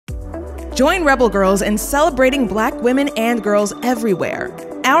Join Rebel Girls in celebrating Black women and girls everywhere.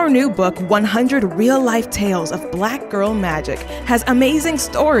 Our new book, 100 Real-Life Tales of Black Girl Magic, has amazing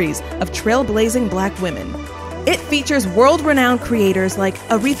stories of trailblazing Black women. It features world-renowned creators like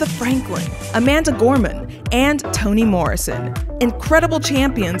Aretha Franklin, Amanda Gorman, and Toni Morrison, incredible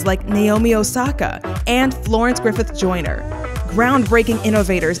champions like Naomi Osaka and Florence Griffith Joyner, groundbreaking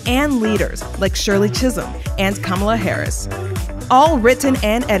innovators and leaders like Shirley Chisholm and Kamala Harris. All written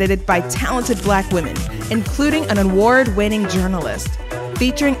and edited by talented Black women, including an award-winning journalist,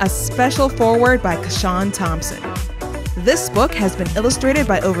 featuring a special foreword by CaShawn Thompson. This book has been illustrated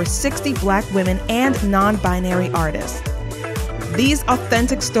by over 60 Black women and non-binary artists. These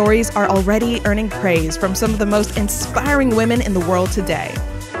authentic stories are already earning praise from some of the most inspiring women in the world today.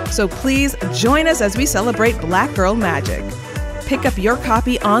 So please join us as we celebrate Black Girl Magic. Pick up your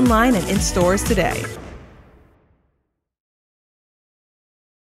copy online and in stores today.